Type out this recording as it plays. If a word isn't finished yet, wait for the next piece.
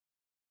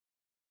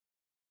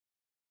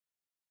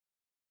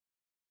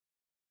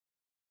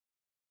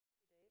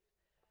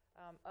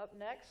Up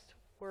next,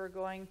 we're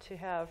going to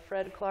have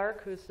Fred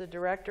Clark, who's the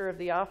Director of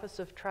the Office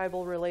of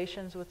Tribal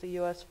Relations with the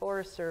U.S.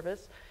 Forest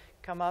Service,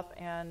 come up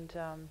and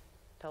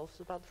tell us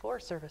about the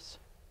Forest Service.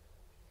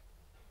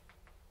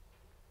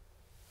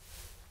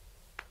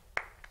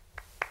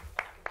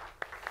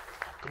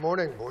 Good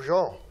morning,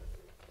 bonjour.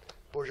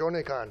 Bonjour,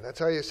 Nikan. That's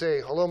how you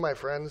say hello, my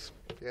friends,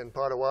 in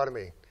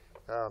Potawatomi.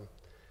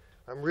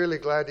 I'm really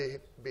glad to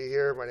be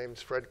here. My name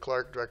is Fred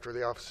Clark, Director of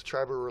the Office of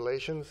Tribal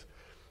Relations.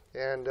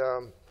 And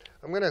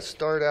I'm going to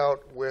start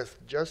out with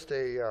just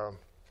a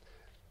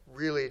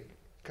really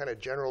kind of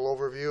general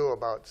overview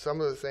about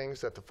some of the things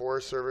that the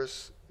Forest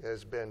Service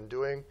has been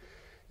doing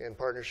in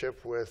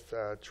partnership with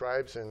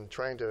tribes and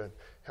trying to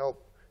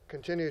help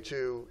continue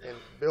to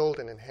build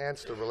and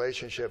enhance the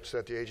relationships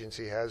that the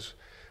agency has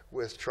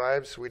with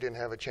tribes. We didn't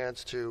have a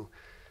chance to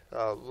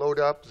load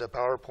up the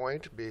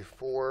PowerPoint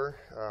before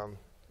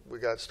we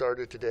got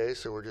started today,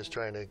 so we're just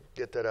trying to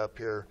get that up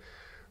here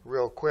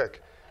real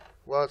quick.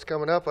 While it's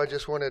coming up, I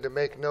just wanted to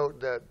make note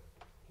that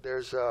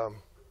there's no,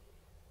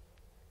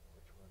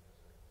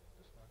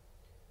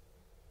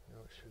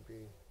 it should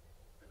be,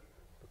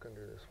 look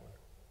under this one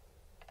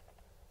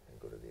and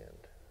go to the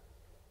end.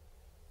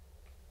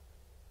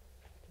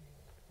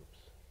 Oops.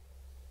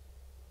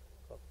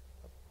 Up,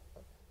 up,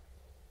 up.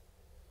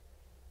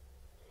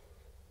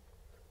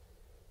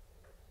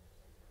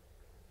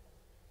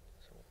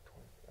 So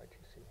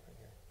ITC right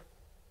here.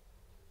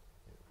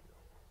 There we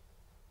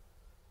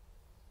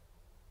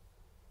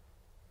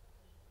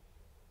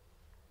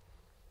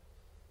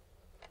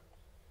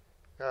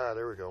go.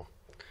 There we go.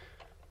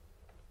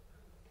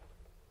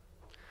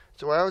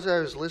 So as I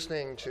was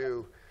listening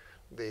to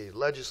the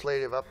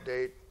legislative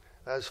update,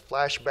 as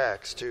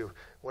flashbacks to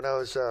when I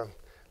was,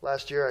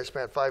 last year I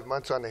spent 5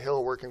 months on the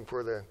Hill working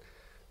for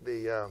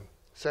the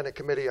Senate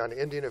Committee on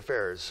Indian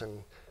Affairs.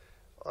 And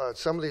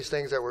some of these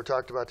things that were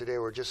talked about today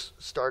we're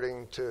just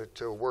starting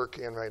to work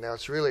in right now.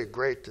 It's really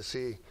great to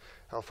see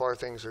how far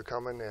things are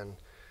coming, and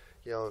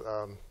you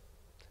know,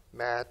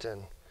 Matt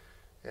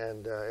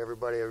and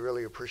everybody, I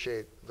really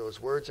appreciate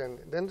those words. And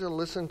then to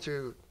listen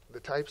to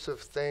the types of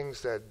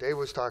things that Dave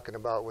was talking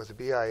about with the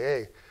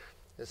BIA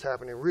is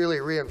happening really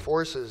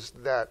reinforces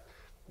that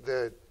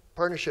the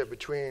partnership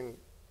between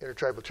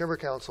Intertribal Timber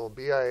Council,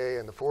 BIA,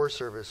 and the Forest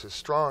Service is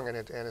strong, and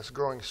it's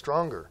growing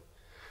stronger.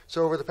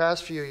 So over the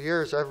past few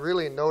years, I've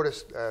really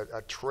noticed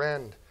a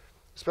trend,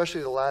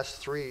 especially the last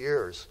 3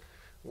 years,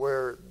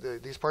 where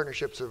these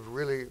partnerships have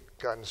really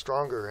gotten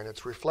stronger, and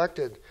it's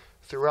reflected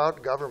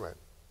throughout government.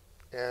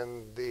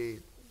 And the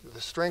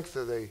strength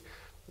of the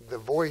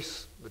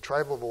voice, the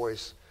tribal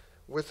voice,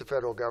 with the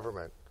federal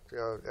government. You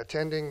know,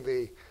 attending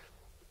the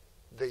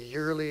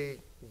yearly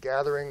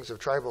gatherings of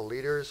tribal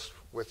leaders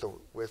with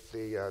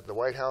the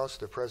White House,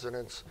 the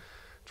President's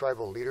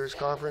Tribal Leaders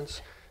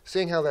Conference,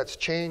 seeing how that's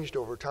changed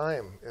over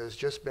time has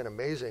just been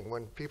amazing.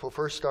 When people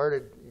first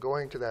started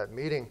going to that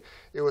meeting,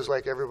 it was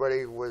like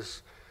everybody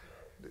was,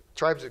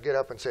 tribes would get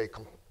up and say,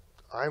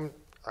 I'm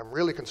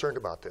really concerned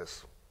about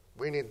this.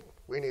 We need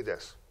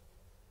this.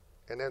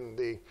 And then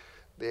the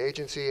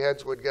agency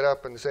heads would get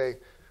up and say,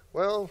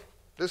 well,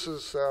 this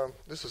is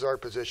our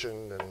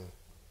position, and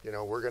you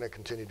know, we're going to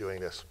continue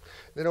doing this.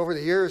 And then over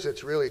the years,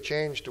 it's really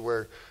changed to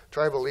where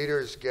tribal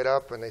leaders get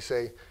up and they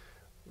say,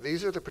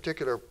 these are the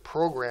particular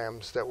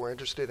programs that we're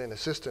interested in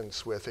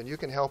assistance with, and you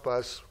can help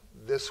us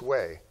this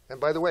way. And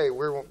by the way,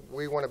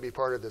 we want to be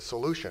part of the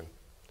solution,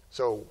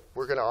 so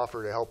we're going to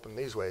offer to help in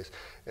these ways.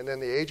 And then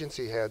the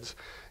agency heads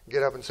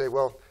get up and say,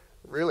 well,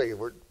 really,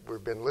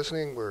 we've been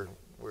listening.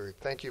 We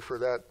thank you for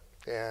that,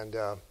 and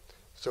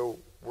so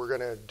we're going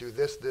to do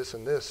this, this,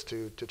 and this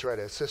to try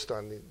to assist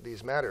on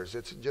these matters.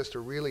 It's just a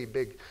really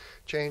big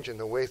change in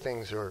the way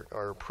things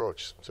are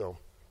approached. So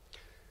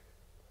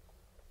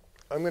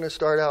I'm going to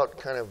start out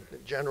kind of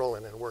general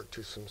and then work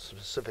to some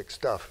specific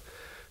stuff.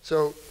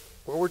 So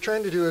what we're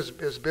trying to do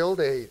is build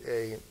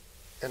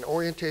an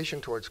orientation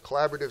towards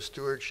collaborative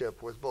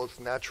stewardship with both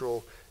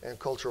natural and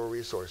cultural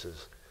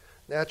resources.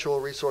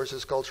 Natural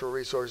resources, cultural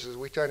resources,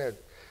 we kind of,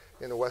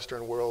 in the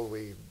Western world,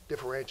 we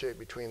differentiate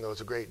between those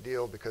a great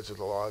deal because of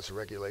the laws and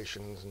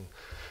regulations and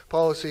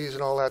policies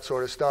and all that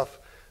sort of stuff.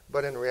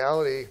 But in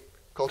reality,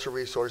 cultural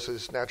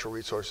resources, natural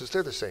resources,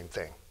 they're the same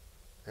thing.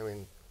 I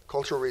mean,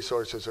 cultural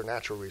resources are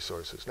natural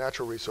resources.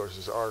 Natural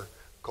resources are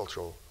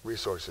cultural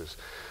resources.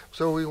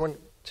 So we want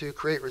to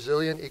create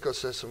resilient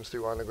ecosystems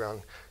through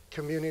on-the-ground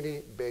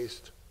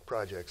community-based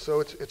projects.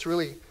 So it's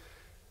really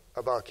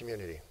about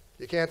community.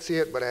 You can't see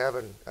it, but I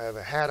have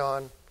a hat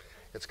on.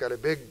 It's got a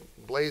big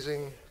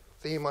blazing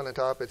theme on the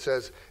top. It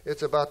says,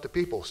 it's about the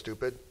people,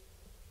 stupid.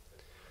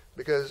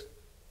 Because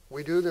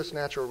we do this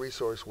natural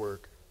resource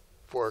work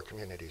for our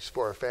communities,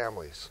 for our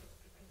families.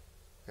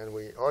 And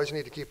we always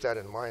need to keep that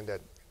in mind,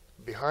 that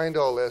behind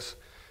all this,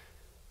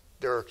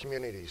 there are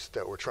communities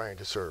that we're trying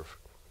to serve.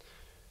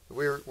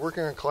 We're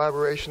working on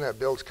collaboration that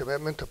builds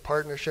commitment to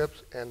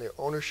partnerships and the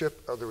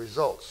ownership of the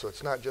results. So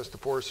it's not just the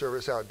Forest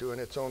Service out doing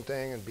its own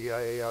thing and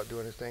BIA out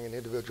doing its thing and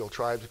individual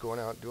tribes going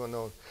out doing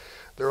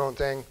their own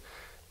thing.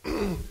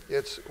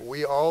 It's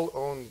we all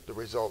own the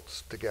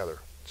results together.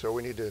 So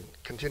we need to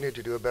continue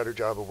to do a better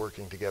job of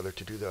working together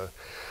to do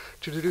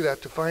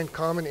that, to find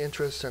common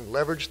interests and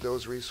leverage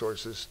those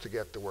resources to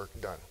get the work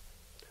done.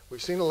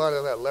 We've seen a lot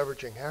of that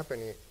leveraging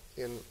happening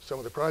in some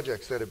of the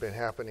projects that have been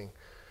happening,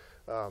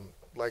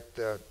 like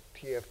the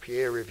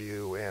TFPA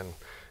review and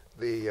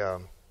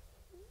the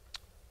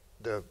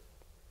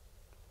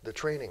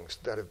trainings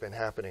that have been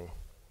happening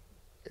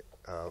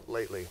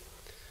lately.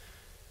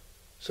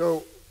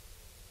 So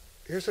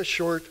here's a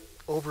short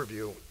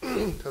overview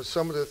of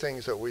some of the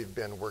things that we've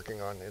been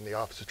working on in the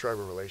Office of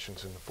Tribal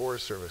Relations in the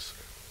Forest Service.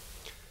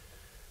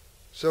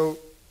 So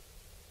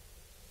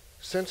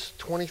since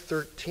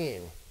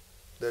 2013,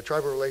 the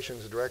tribal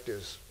relations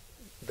directives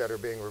that are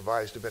being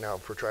revised have been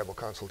out for tribal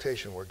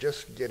consultation. We're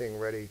just getting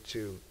ready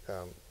to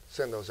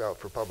send those out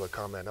for public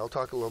comment. I'll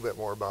talk a little bit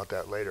more about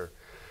that later.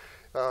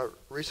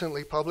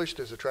 Recently published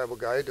is a tribal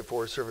guide to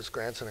Forest Service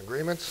grants and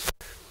agreements,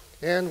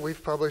 and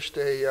we've published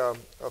a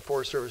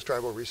Forest Service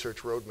tribal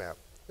research roadmap.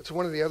 It's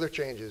one of the other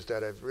changes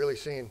that I've really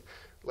seen,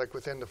 like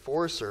within the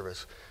Forest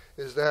Service,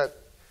 is that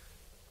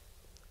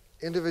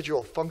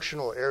individual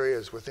functional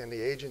areas within the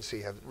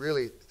agency have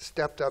really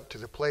stepped up to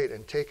the plate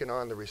and taken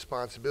on the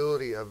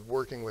responsibility of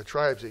working with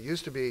tribes. It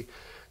used to be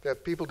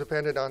that people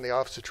depended on the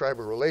Office of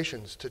Tribal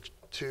Relations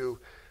to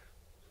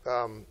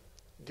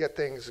get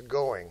things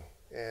going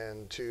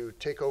and to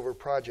take over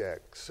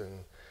projects and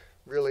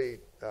really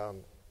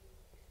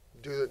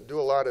do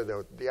a lot of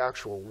the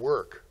actual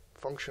work,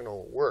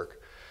 functional work.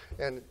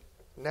 And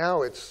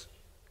now it's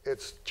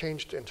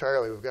changed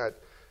entirely. We've got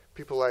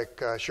people like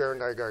Sharon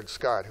Nygaard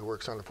Scott, who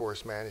works on the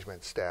forest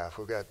management staff.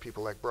 We've got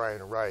people like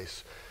Brian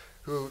Rice,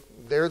 who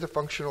they're the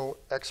functional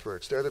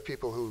experts. They're the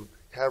people who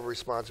have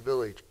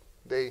responsibility.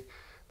 They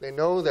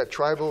know that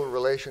tribal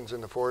relations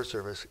in the Forest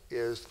Service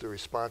is the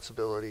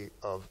responsibility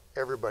of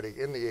everybody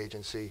in the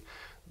agency,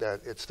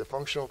 that it's the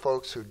functional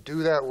folks who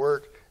do that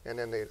work, and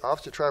then the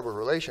Office of Tribal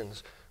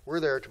Relations, we're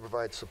there to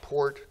provide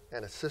support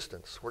and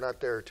assistance. We're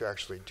not there to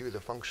actually do the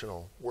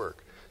functional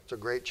work. It's a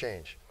great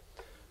change.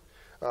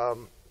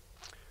 So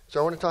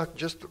I want to talk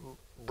just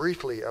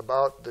briefly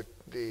about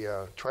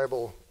the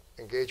tribal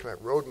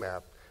engagement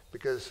roadmap,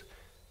 because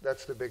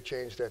that's the big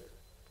change that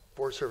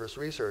Forest Service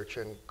Research,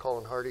 and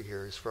Colin Hardy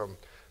here is from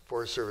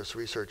Forest Service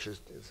Research,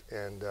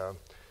 and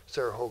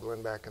Sarah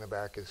Hoagland back in the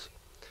back is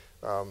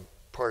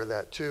part of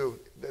that too,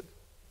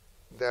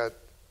 that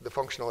the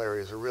functional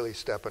areas are really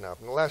stepping up.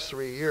 In the last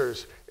 3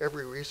 years,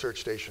 every research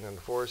station in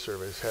the Forest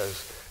Service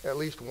has at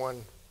least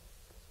one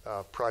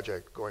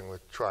project going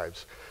with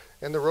tribes.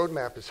 And the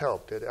roadmap has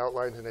helped. It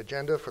outlines an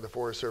agenda for the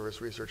Forest Service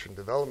research and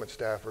development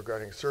staff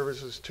regarding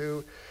services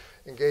to,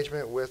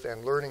 engagement with,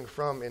 and learning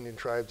from Indian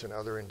tribes and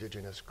other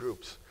indigenous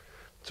groups.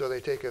 So they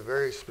take a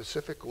very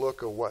specific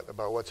look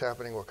about what's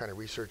happening, what kind of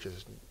research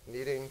is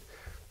needing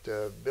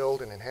to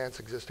build and enhance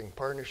existing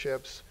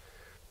partnerships,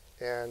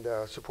 and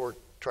support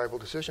tribal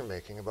decision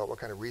making about what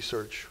kind of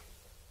research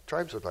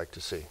tribes would like to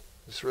see.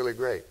 It's really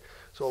great.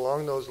 So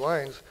along those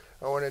lines,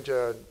 I wanted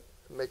to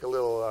make a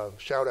little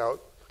shout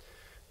out,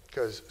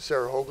 because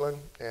Sarah Hoagland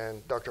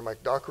and Dr.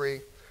 Mike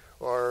Dockery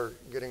are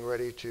getting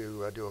ready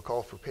to do a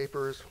call for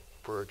papers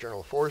for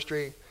Journal of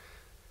Forestry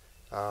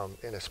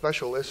in a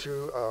special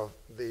issue of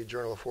the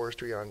Journal of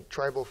Forestry on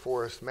tribal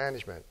forest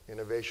management,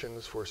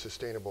 innovations for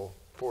sustainable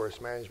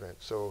forest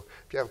management. So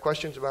if you have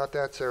questions about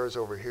that, Sarah's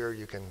over here.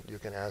 You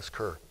can ask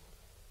her.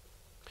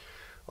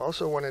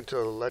 Also wanted to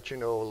let you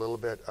know a little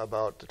bit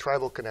about the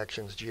Tribal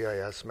Connections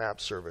GIS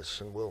map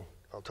service, and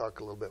I'll talk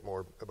a little bit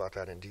more about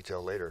that in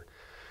detail later.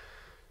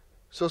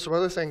 So some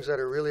other things that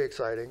are really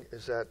exciting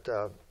is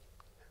that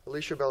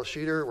Alicia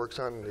Bell-Sheeter works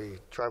on the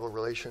tribal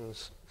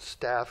relations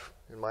staff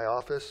in my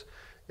office.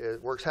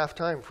 It works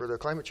half-time for the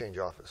climate change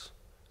office.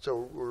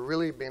 So we're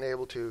really being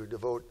able to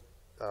devote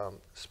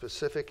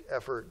specific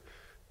effort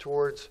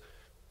towards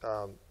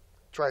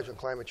tribes and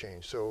climate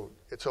change. So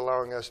it's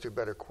allowing us to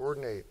better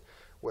coordinate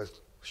with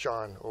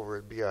Sean over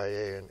at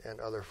BIA and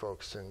other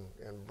folks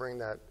and bring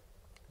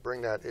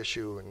that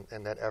issue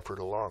and that effort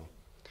along.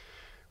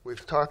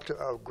 We've talked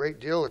a great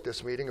deal at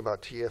this meeting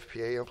about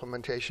TFPA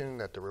implementation,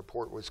 that the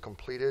report was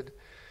completed.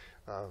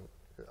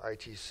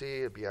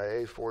 ITC,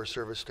 BIA, Forest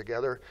Service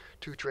together.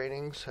 2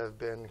 trainings have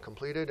been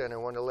completed, and I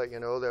want to let you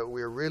know that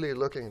we're really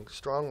looking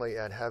strongly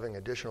at having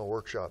additional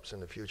workshops in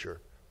the future.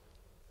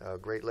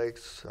 Great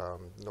Lakes,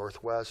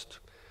 Northwest,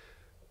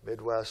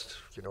 Midwest,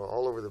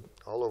 all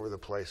over the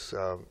place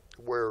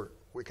where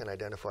we can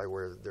identify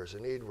where there's a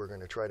need. We're going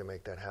to try to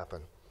make that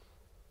happen.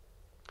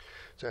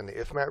 So in the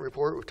IFMAT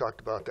report, we've talked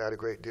about that a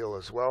great deal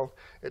as well.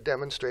 It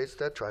demonstrates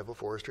that tribal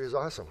forestry is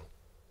awesome.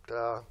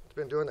 It's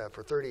been doing that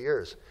for 30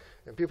 years,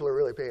 and people are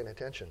really paying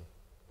attention.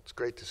 It's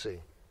great to see.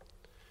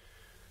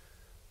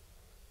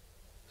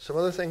 Some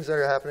other things that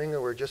are happening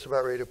that we're just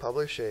about ready to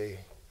publish: a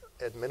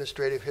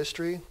administrative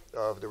history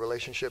of the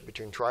relationship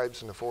between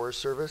tribes and the Forest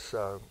Service.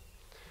 A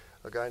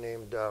guy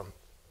named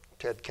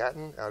Ted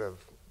Catton out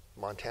of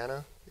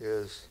Montana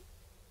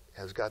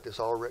has got this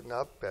all written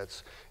up.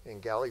 That's in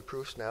galley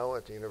proofs now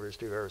at the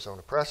University of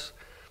Arizona Press.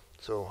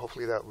 So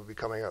hopefully that will be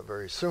coming up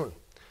very soon.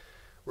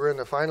 We're in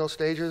the final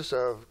stages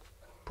of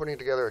putting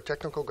together a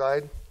technical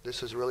guide.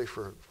 This is really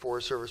for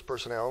Forest Service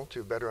personnel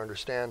to better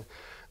understand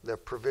the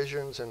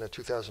provisions in the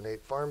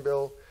 2008 Farm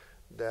Bill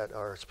that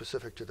are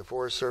specific to the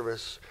Forest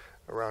Service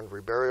around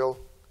reburial,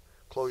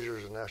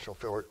 closures of national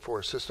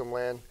forest system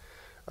land,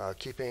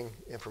 keeping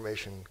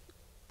information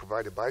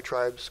provided by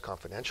tribes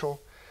confidential,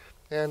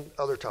 and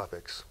other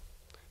topics.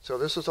 So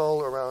this is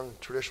all around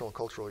traditional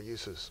cultural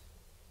uses.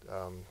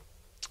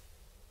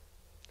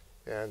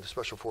 And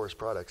special forest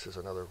products is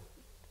another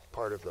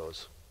part of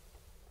those.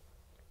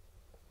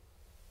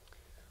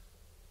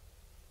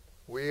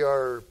 We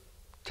are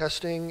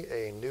testing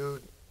a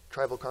new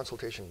tribal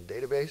consultation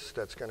database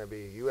that's going to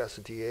be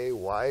USDA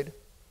wide,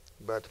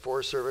 but the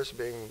Forest Service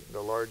being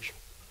the large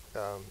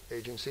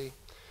agency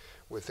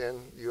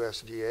within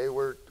USDA,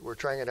 we're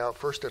trying it out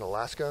first in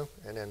Alaska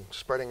and then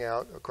spreading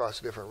out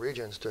across different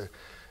regions to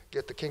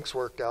get the kinks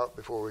worked out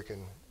before we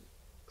can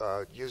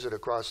use it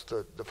across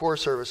the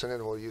Forest Service, and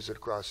then we'll use it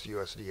across the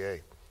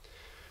USDA.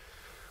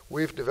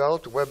 We've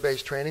developed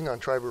web-based training on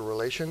tribal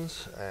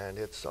relations, and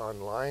it's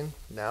online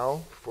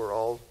now for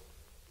all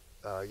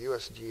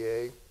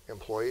USDA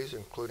employees,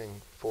 including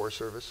Forest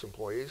Service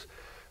employees.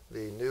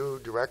 The new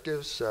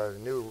directives,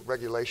 new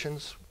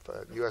regulations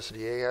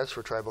USDA has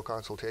for tribal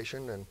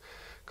consultation and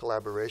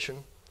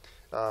collaboration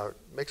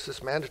makes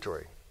this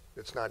mandatory.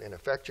 It's not in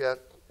effect yet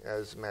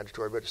as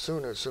mandatory, but as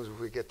soon as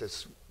we get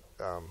this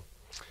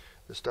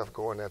this stuff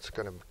going, that's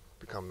going to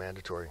become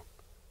mandatory.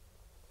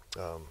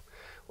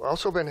 We've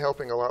also been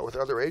helping a lot with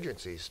other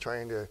agencies,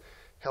 trying to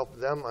help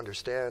them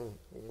understand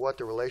what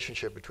the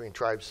relationship between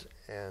tribes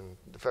and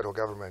the federal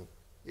government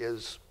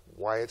is,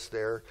 why it's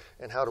there,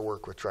 and how to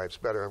work with tribes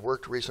better. I've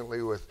worked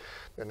recently with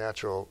the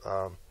National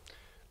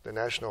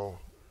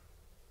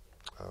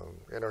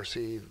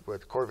NRC,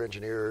 with Corps of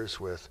Engineers,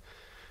 with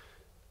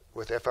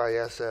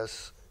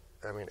FSIS,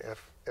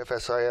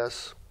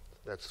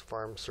 that's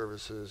Farm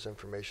Services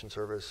Information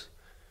Service,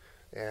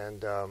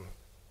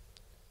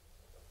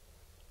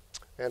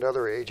 and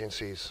other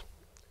agencies.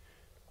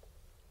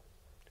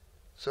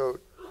 So,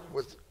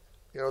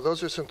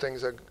 those are some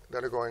things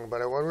that are going.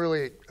 But I want to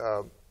really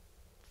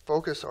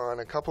focus on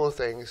a couple of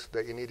things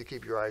that you need to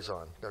keep your eyes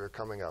on that are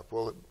coming up.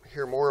 We'll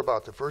hear more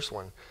about the first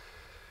one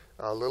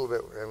a little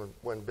bit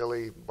when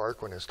Billy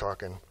Barquin is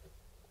talking,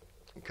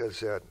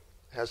 because it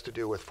has to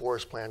do with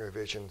forest plan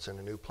revisions and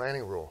the new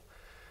planning rule.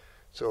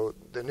 So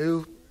the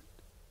new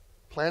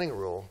planning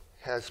rule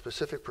has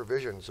specific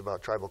provisions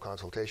about tribal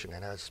consultation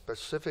and has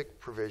specific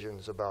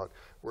provisions about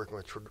working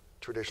with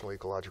traditional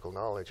ecological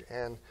knowledge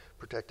and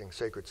protecting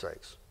sacred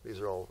sites. These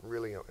are all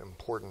really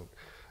important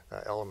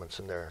elements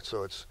in there.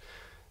 So it's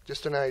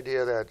just an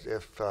idea that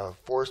if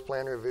forest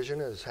plan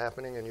revision is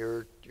happening in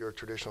your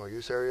traditional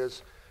use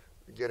areas,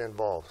 get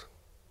involved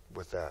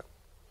with that.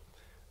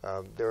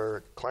 There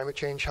are climate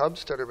change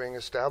hubs that are being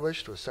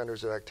established with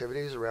centers of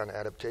activities around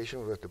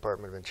adaptation with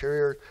Department of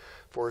Interior,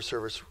 Forest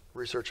Service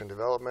Research and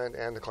Development,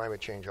 and the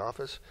Climate Change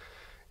Office.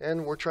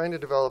 And we're trying to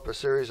develop a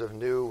series of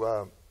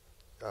new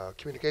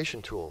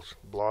communication tools,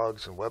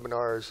 blogs and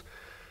webinars,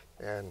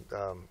 and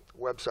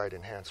website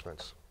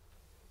enhancements.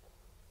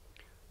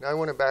 Now I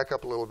want to back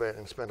up a little bit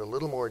and spend a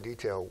little more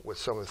detail with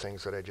some of the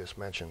things that I just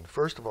mentioned.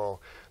 First of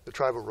all, the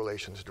Tribal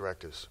Relations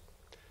Directives.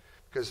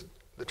 Because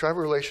the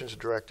Tribal Relations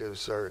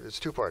Directives it's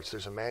two parts.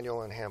 There's a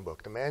manual and a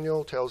handbook. The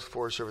manual tells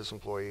Forest Service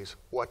employees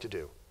what to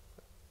do.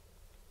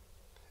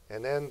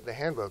 And then the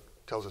handbook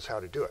tells us how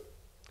to do it.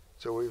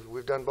 So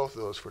we've done both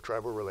of those for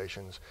tribal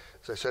relations.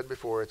 As I said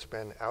before, it's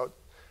been out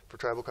for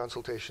tribal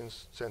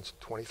consultations since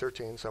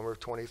 2013, summer of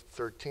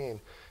 2013,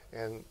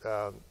 and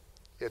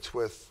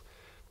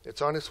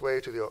it's on its way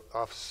to the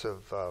Office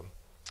of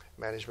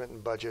Management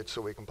and Budget,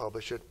 so we can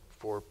publish it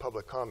for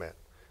public comment.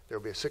 There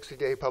will be a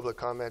 60-day public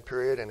comment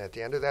period, and at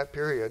the end of that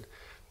period,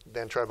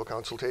 then tribal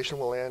consultation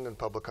will end and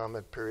public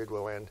comment period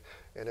will end,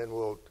 and then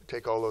we'll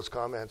take all those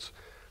comments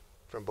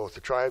from both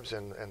the tribes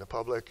and the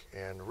public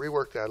and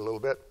rework that a little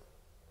bit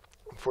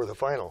for the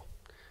final.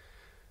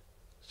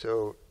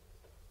 So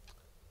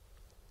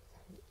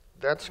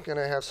that's going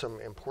to have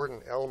some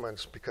important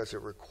elements because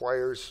it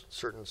requires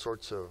certain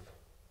sorts of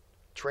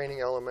training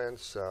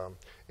elements.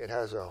 It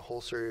has a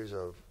whole series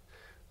of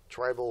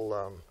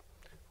tribal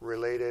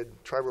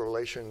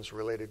relations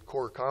related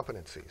core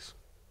competencies.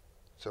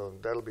 So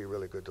that'll be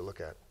really good to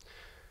look at.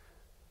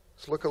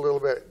 Let's look a little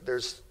bit.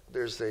 There's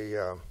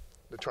the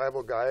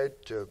tribal guide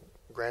to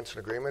grants and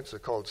agreements.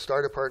 It's called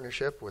Start a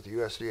Partnership with the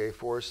USDA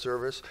Forest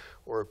Service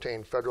or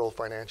obtain federal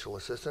financial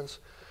assistance.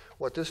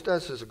 What this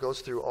does is it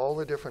goes through all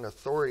the different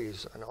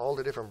authorities and all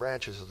the different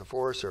branches of the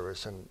Forest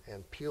Service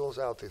and peels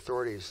out the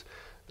authorities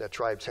that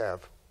tribes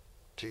have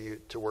to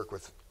work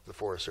with the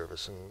Forest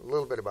Service, and a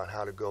little bit about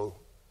how to go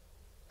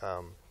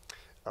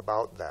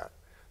about that.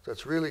 So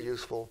it's really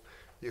useful.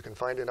 You can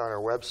find it on our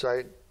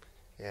website,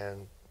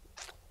 and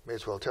may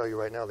as well tell you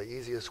right now the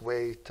easiest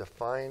way to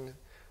find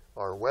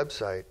our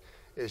website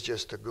is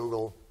just to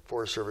Google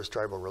Forest Service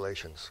Tribal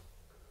Relations.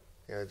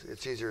 You know,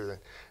 it's easier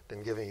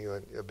than giving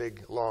you a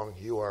big long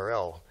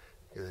URL.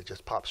 It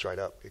just pops right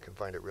up. You can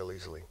find it real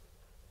easily.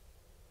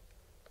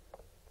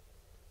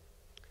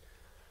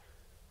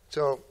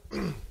 So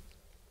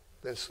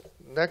this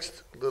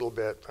next little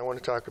bit, I want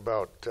to talk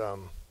about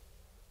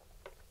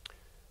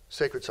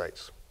sacred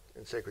sites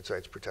and sacred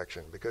sites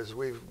protection, because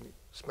we've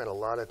spent a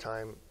lot of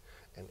time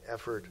and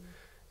effort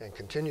and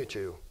continue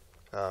to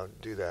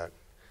do that.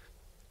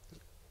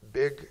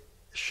 Big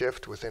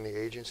shift within the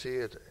agency,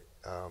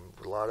 a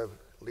lot of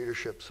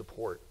leadership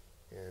support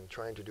in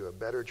trying to do a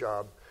better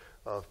job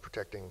of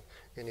protecting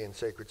Indian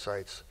sacred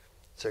sites,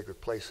 sacred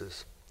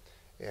places,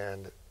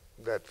 and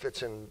that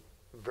fits in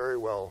very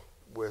well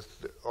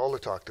with all the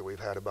talk that we've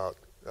had about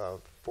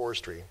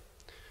forestry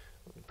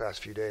the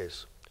past few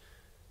days.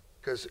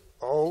 Because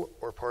all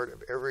or part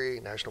of every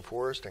national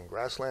forest and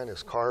grassland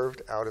is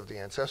carved out of the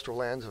ancestral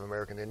lands of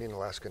American Indian,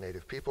 Alaska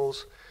Native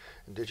peoples.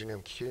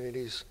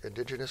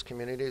 Indigenous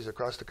communities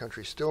across the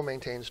country still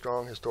maintain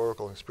strong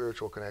historical and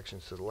spiritual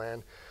connections to the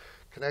land,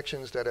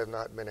 connections that have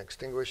not been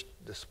extinguished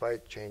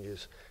despite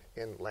changes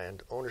in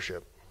land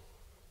ownership.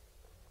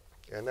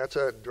 And that's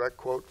a direct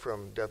quote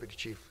from Deputy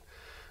Chief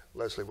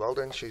Leslie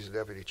Weldon. She's the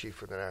Deputy Chief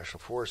for the National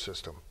Forest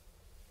System.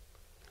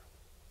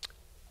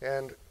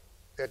 And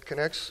it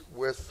connects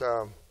with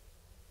a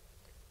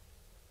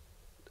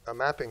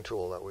mapping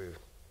tool that we've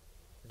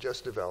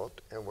just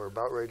developed and we're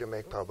about ready to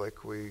make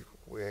public. We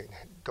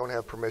don't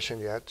have permission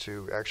yet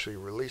to actually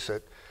release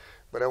it,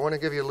 but I want to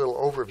give you a little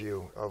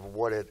overview of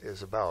what it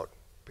is about,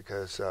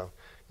 because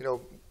you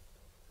know,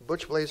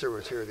 Butch Blazer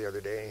was here the other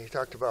day and he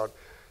talked about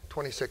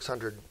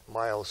 2,600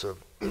 miles of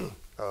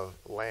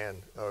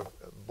land,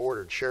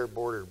 shared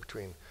border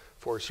between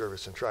Forest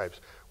Service and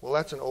tribes. Well,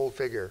 that's an old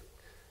figure.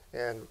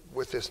 And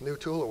with this new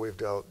tool that we've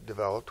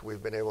developed,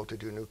 we've been able to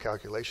do new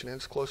calculation, and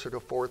it's closer to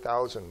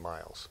 4,000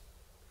 miles.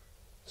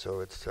 So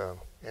it's,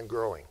 and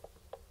growing.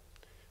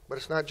 But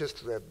it's not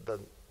just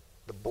the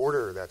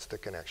border that's the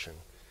connection.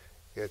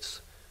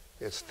 It's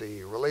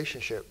the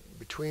relationship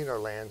between our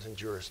lands and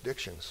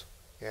jurisdictions.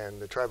 And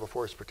the Tribal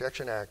Forest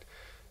Protection Act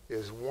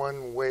is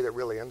one way that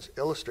really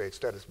illustrates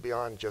that it's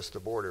beyond just the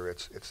border.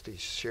 It's the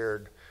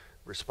shared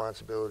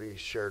responsibilities,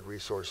 shared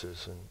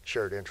resources, and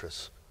shared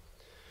interests.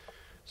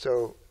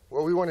 So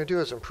what we want to do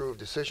is improve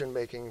decision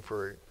making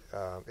for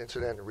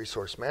incident and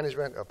resource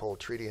management, uphold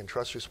treaty and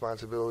trust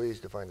responsibilities,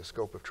 define the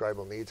scope of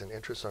tribal needs and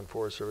interests on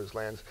Forest Service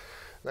lands,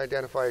 and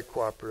identify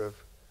cooperative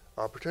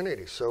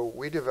opportunities. So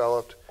we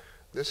developed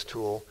this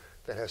tool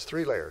that has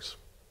 3 layers.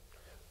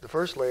 The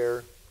first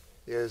layer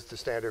is the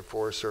standard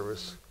Forest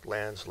Service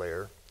lands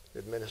layer,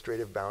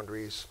 administrative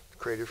boundaries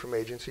created from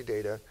agency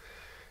data,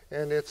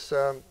 and it's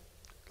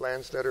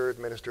lands that are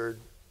administered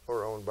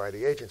or owned by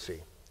the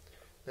agency.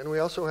 Then we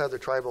also have the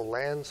tribal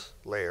lands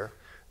layer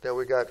that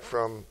we got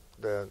from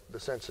the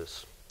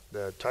census,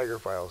 the Tiger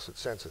files at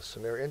census.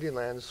 And they're Indian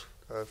lands,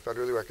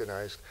 federally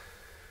recognized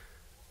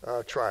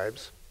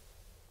tribes,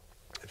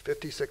 at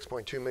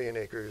 56.2 million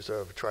acres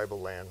of tribal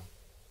land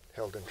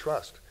held in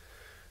trust.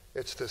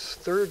 It's this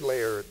third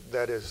layer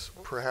that is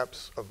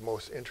perhaps of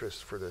most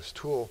interest for this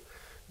tool,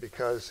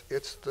 because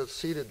it's the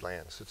ceded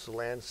lands. It's the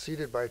land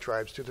ceded by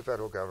tribes to the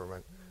federal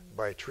government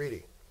by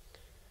treaty.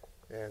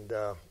 And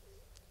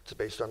it's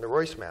based on the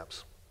Royce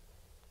maps.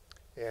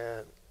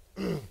 And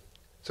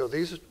so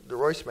the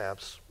Royce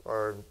maps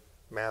are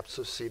maps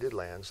of ceded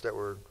lands that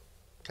were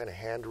kind of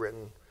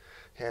handwritten,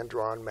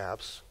 hand-drawn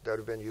maps that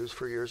have been used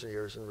for years and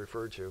years and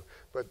referred to.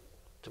 But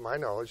to my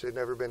knowledge, they've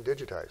never been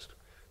digitized.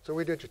 So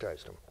we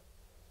digitized them.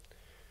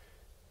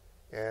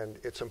 And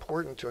it's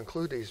important to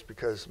include these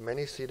because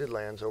many ceded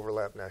lands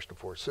overlap National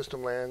Forest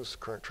System lands.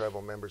 Current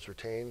tribal members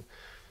retain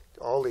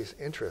all these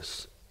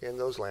interests in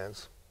those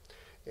lands.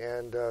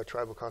 And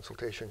tribal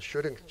consultation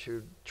should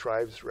include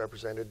tribes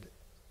represented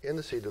in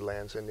the ceded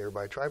lands and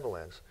nearby tribal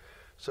lands.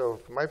 So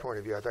from my point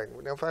of view, I think,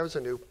 you know, if I was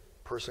a new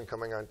person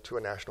coming onto a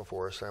national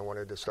forest and I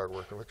wanted to start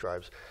working with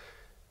tribes,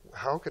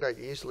 how could I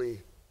easily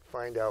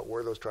find out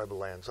where those tribal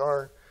lands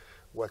are,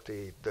 what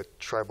the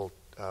tribal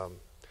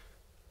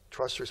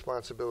trust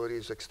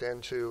responsibilities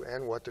extend to,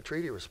 and what the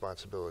treaty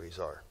responsibilities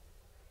are,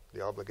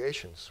 the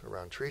obligations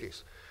around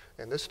treaties.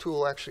 And this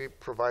tool actually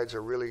provides a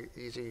really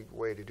easy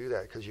way to do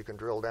that, because you can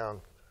drill down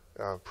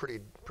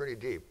pretty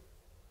deep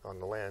on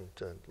the land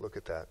to look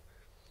at that.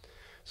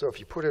 So if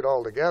you put it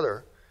all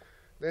together,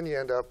 then you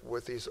end up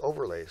with these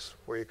overlays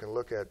where you can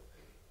look at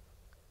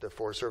the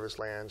Forest Service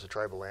lands, the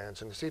tribal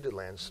lands, and the ceded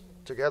lands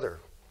together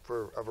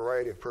for a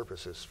variety of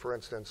purposes. For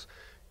instance,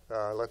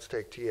 let's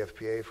take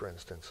TFPA, for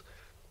instance.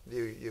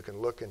 You can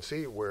look and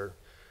see where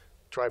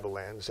tribal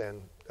lands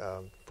and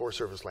Forest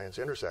Service lands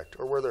intersect,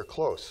 or where they're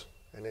close.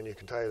 And then you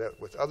can tie that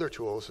with other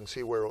tools and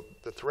see where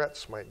the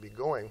threats might be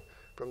going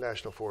from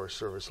National Forest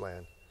Service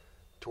land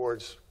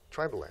towards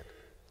tribal land.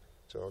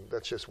 So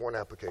that's just one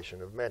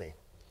application of many.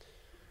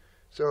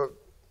 So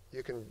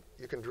you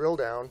can drill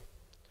down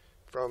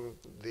from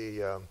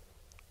the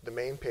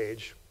main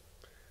page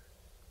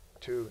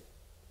to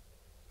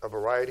a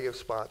variety of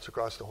spots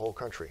across the whole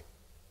country.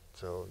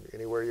 So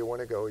anywhere you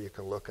want to go, you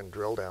can look and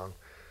drill down.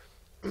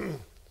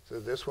 So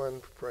this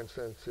one, for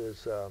instance,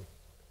 is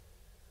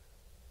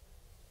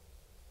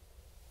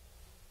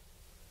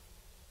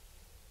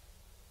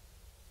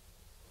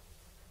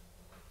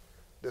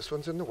This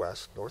one's in the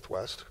west,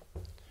 northwest,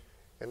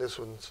 and this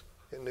one's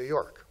in New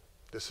York.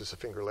 This is the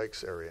Finger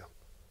Lakes area.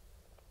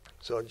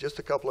 So just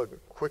a couple of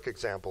quick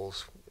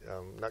examples.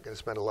 I'm not going to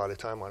spend a lot of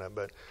time on it,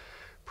 but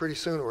pretty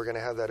soon we're going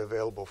to have that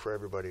available for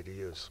everybody to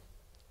use.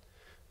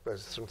 But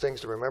some things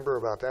to remember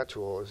about that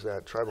tool is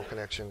that Tribal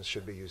Connections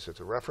should be used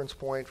as a reference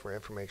point for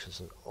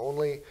information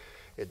only.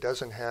 It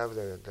doesn't have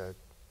the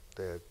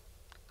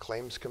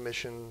Claims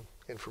Commission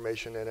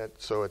information in it,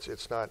 so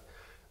it's not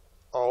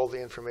all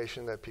the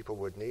information that people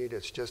would need.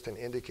 It's just an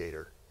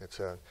indicator. It's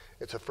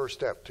a first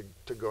step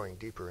to going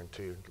deeper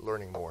into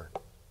learning more.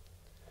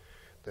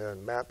 The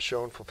map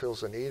shown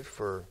fulfills the need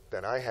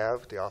that I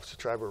have, the Office of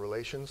Tribal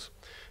Relations,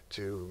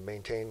 to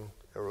maintain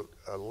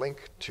a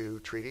link to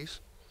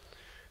treaties.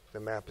 The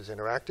map is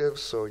interactive,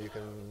 so you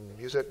can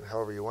use it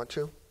however you want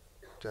to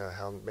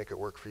make it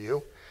work for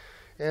you.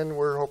 And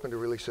we're hoping to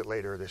release it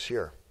later this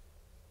year.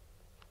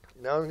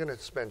 Now I'm going to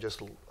spend just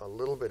a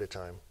little bit of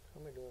time.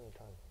 How am I doing on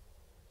time?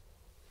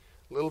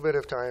 A little bit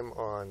of time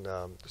on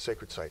the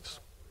sacred sites.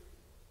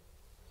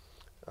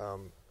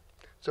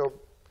 So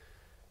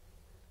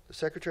the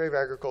Secretary of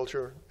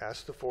Agriculture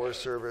asked the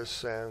Forest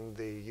Service and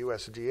the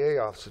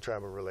USDA Office of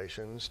Tribal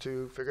Relations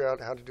to figure out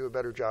how to do a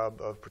better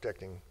job of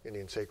protecting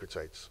Indian sacred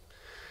sites.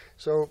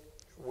 So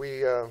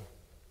we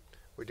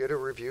did a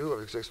review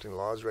of existing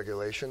laws,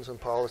 regulations, and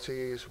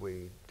policies.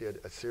 We did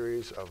a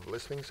series of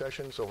listening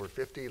sessions, over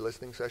 50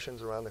 listening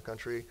sessions around the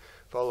country,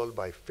 followed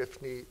by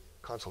 50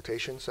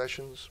 consultation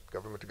sessions,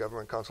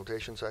 government-to-government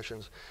consultation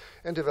sessions,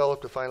 and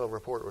developed a final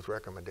report with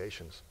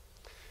recommendations.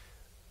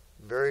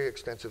 Very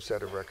extensive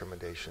set of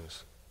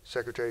recommendations.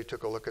 Secretary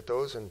took a look at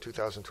those in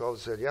 2012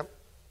 and said, yep,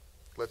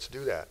 let's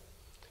do that.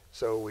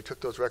 So we took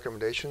those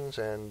recommendations,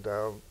 and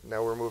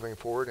now we're moving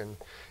forward and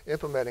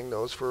implementing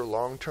those for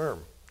long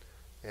term.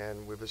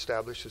 And we've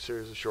established a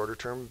series of shorter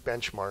term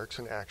benchmarks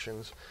and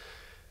actions.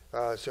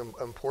 Some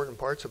important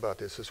parts about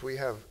this is we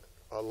have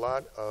a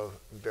lot of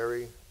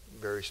very,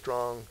 very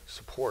strong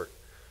support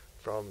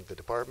from the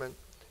department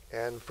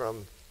and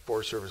from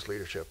Forest Service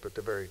leadership at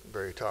the very,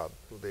 very top.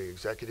 The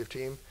executive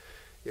team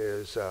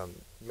is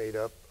made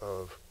up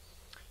of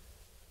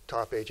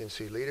top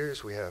agency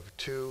leaders. We have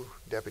 2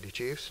 deputy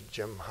chiefs,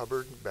 Jim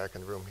Hubbard, back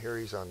in the room here,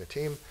 he's on the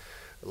team,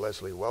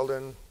 Leslie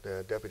Weldon,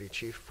 the deputy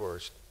chief for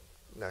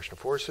National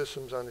Forest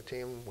Systems on the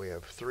team. We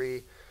have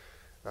 3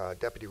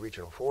 deputy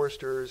regional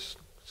foresters,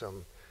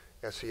 some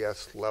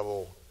SES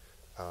level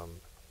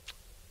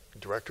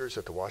directors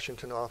at the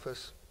Washington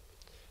office.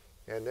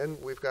 And then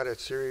we've got a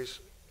series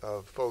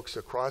of folks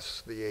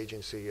across the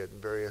agency at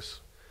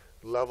various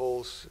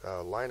levels,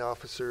 line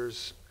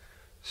officers,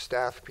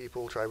 staff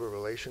people, tribal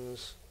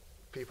relations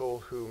people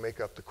who make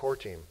up the core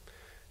team,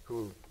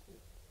 who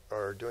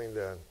are doing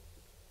the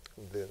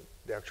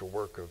actual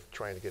work of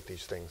trying to get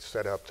these things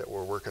set up that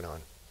we're working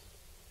on.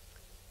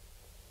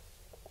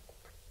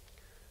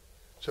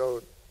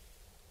 So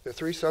the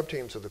 3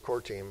 sub-teams of the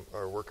core team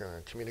are working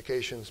on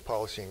communications,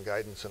 policy and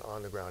guidance, and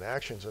on-the-ground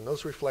actions, and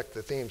those reflect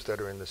the themes that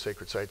are in the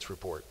Sacred Sites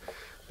report.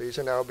 These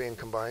are now being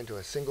combined to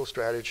a single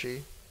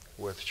strategy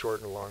with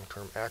short and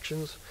long-term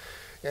actions,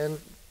 and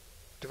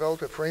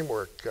developed a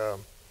framework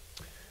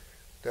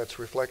that's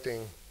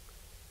reflecting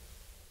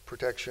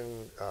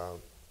protection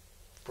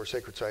for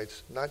sacred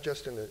sites, not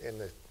just in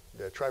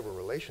the tribal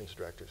relations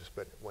directives,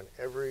 but when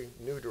every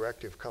new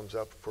directive comes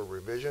up for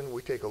revision,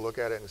 we take a look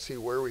at it and see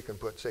where we can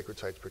put sacred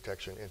sites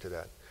protection into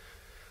that.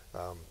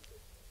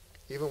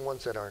 Even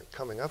ones that aren't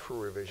coming up for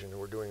revision,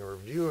 we're doing a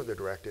review of the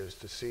directives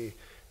to see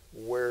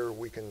where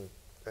we can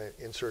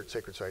insert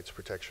sacred sites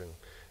protection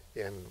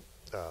in,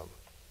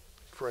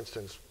 for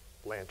instance,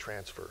 land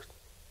transfer.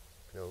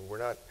 We're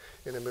not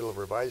in the middle of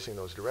revising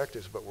those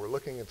directives, but we're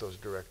looking at those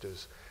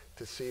directives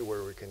to see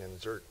where we can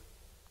insert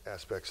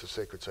aspects of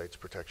sacred sites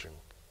protection.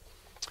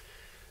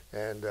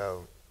 And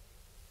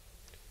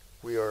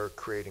we are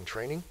creating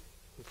training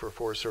for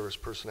Forest Service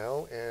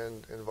personnel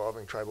and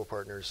involving tribal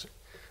partners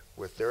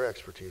with their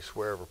expertise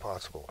wherever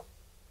possible.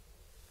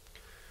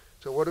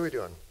 So what are we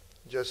doing?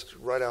 Just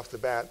right off the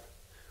bat,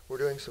 we're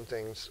doing some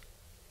things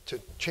to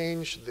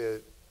change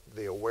the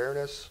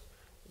awareness,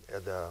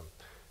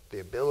 the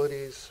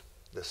abilities,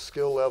 the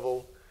skill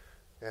level,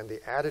 and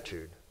the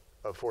attitude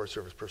of Forest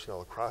Service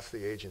personnel across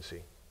the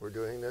agency. We're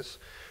doing this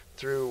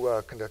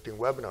through conducting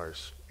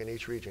webinars in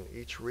each region.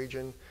 Each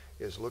region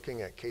is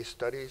looking at case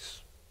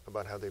studies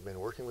about how they've been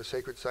working with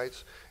sacred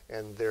sites,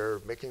 and they're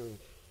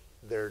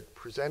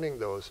presenting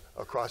those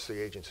across the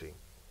agency.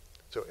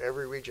 So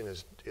every region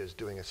is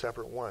doing a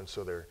separate one,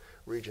 so they're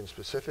region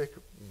specific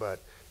but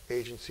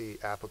agency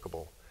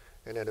applicable.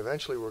 And then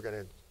eventually we're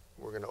going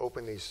to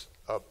open these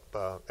up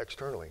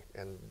externally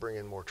and bring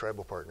in more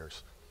tribal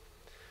partners.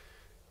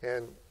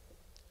 And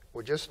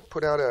we just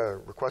put out a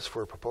request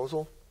for a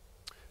proposal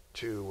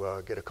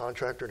to get a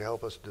contractor to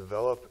help us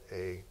develop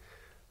a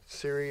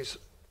series,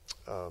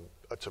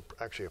 it's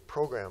actually a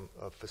program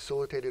of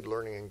facilitated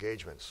learning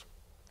engagements.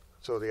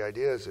 So the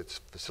idea is it's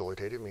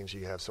facilitated, means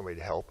you have somebody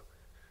to help.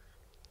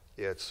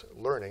 It's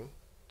learning,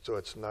 so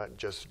it's not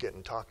just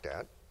getting talked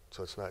at.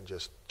 So it's not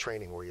just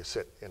training where you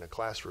sit in a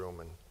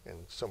classroom and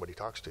somebody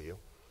talks to you.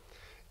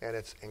 And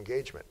it's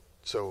engagement.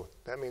 So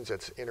that means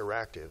it's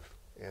interactive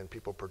and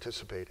people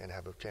participate and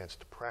have a chance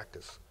to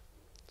practice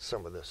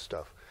some of this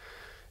stuff.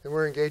 And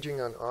we're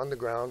engaging on the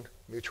ground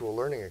mutual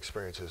learning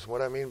experiences.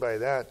 What I mean by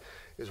that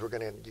is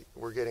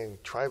we're getting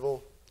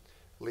tribal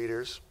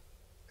leaders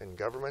in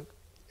government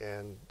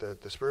and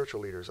the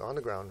spiritual leaders on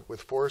the ground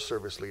with Forest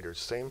Service leaders,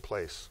 same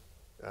place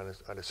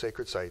on a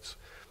sacred sites,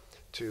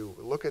 to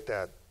look at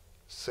that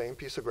same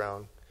piece of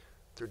ground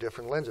through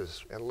different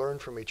lenses and learn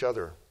from each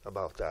other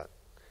about that.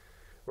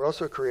 We're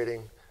also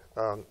creating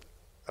a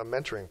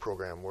mentoring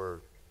program where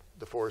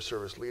the Forest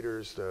Service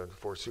leaders, the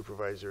forest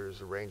supervisors,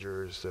 the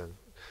rangers,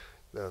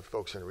 the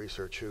folks in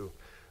research who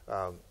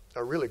are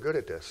really good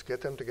at this,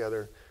 get them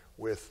together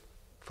with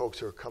folks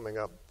who are coming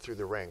up through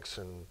the ranks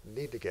and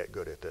need to get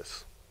good at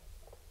this.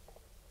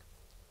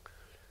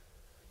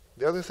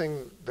 The other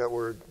thing that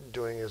we're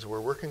doing is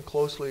we're working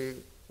closely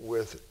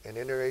with an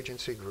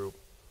interagency group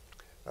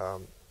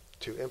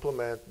to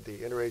implement the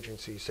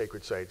Interagency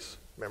Sacred Sites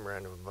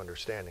Memorandum of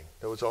Understanding.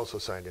 That was also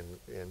signed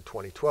in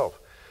 2012.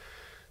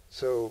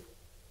 So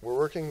we're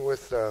working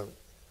with a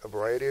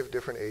variety of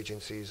different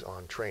agencies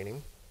on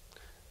training.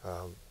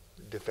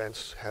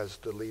 Defense has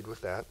the lead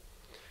with that.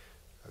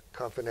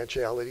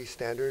 Confidentiality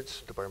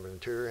standards, Department of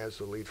Interior has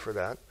the lead for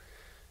that.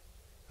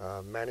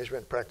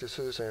 Management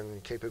practices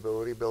and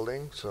capability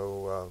building,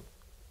 so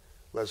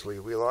Leslie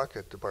Wheelock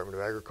at Department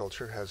of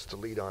Agriculture has the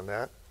lead on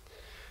that.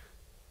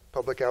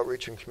 Public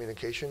outreach and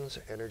communications,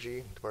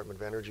 energy, Department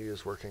of Energy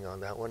is working on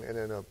that one. And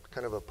then a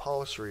kind of a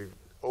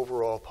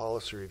overall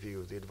policy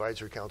review. The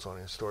Advisory Council on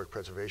Historic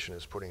Preservation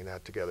is putting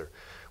that together.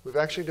 We've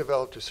actually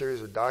developed a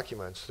series of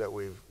documents that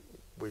we've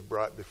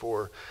brought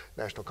before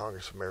National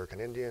Congress of American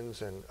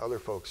Indians and other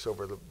folks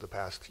over the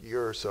past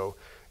year or so,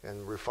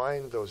 and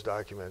refined those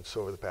documents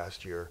over the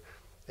past year.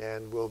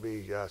 And we'll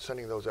be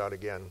sending those out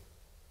again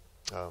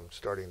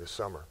starting this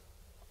summer.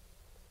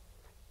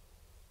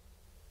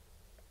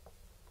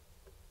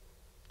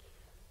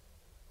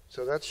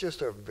 So that's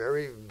just a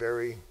very,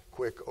 very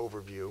quick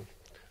overview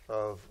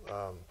of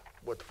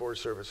what the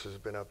Forest Service has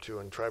been up to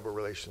in tribal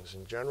relations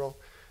in general.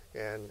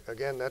 And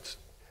again, that's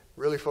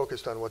really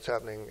focused on what's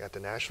happening at the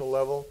national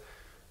level,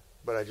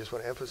 but I just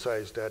want to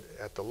emphasize that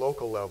at the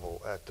local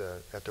level, at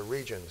the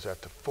regions,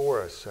 at the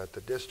forests, at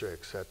the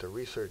districts, at the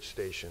research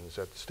stations,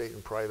 at the state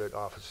and private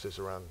offices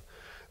around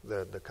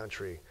the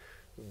country,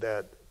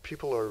 that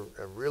people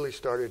have really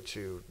started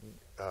to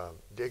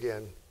dig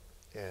in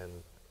and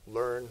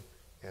learn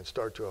and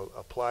start to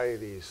apply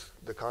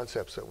the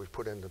concepts that we've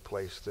put into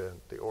place,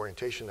 the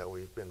orientation that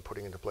we've been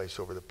putting into place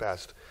over the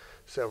past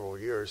several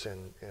years,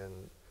 and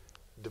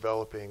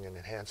developing and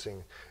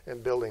enhancing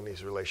and building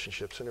these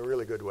relationships in a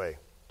really good way.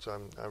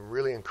 So I'm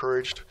really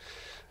encouraged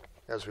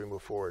as we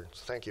move forward.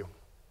 So thank you.